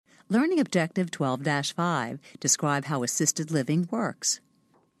Learning Objective 12-5 describe how assisted living works.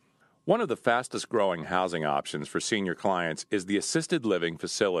 One of the fastest-growing housing options for senior clients is the assisted living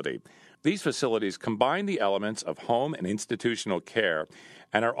facility. These facilities combine the elements of home and institutional care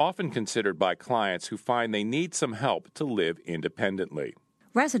and are often considered by clients who find they need some help to live independently.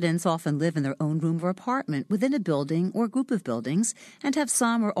 Residents often live in their own room or apartment within a building or group of buildings and have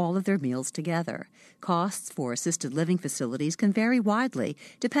some or all of their meals together. Costs for assisted living facilities can vary widely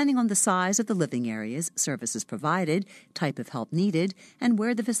depending on the size of the living areas, services provided, type of help needed, and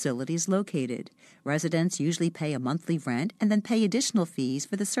where the facility is located. Residents usually pay a monthly rent and then pay additional fees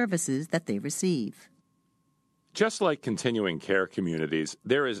for the services that they receive. Just like continuing care communities,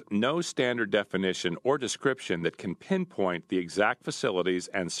 there is no standard definition or description that can pinpoint the exact facilities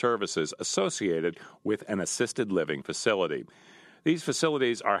and services associated with an assisted living facility. These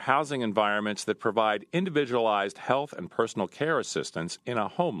facilities are housing environments that provide individualized health and personal care assistance in a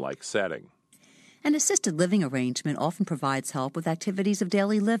home-like setting. An assisted living arrangement often provides help with activities of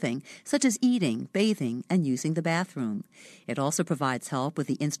daily living, such as eating, bathing, and using the bathroom. It also provides help with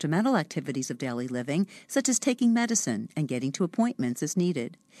the instrumental activities of daily living, such as taking medicine and getting to appointments as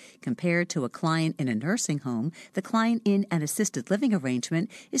needed. Compared to a client in a nursing home, the client in an assisted living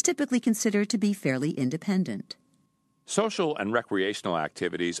arrangement is typically considered to be fairly independent. Social and recreational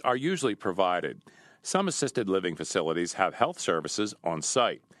activities are usually provided. Some assisted living facilities have health services on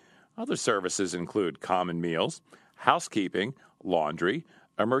site. Other services include common meals, housekeeping, laundry,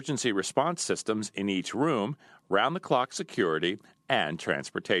 emergency response systems in each room, round-the-clock security, and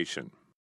transportation.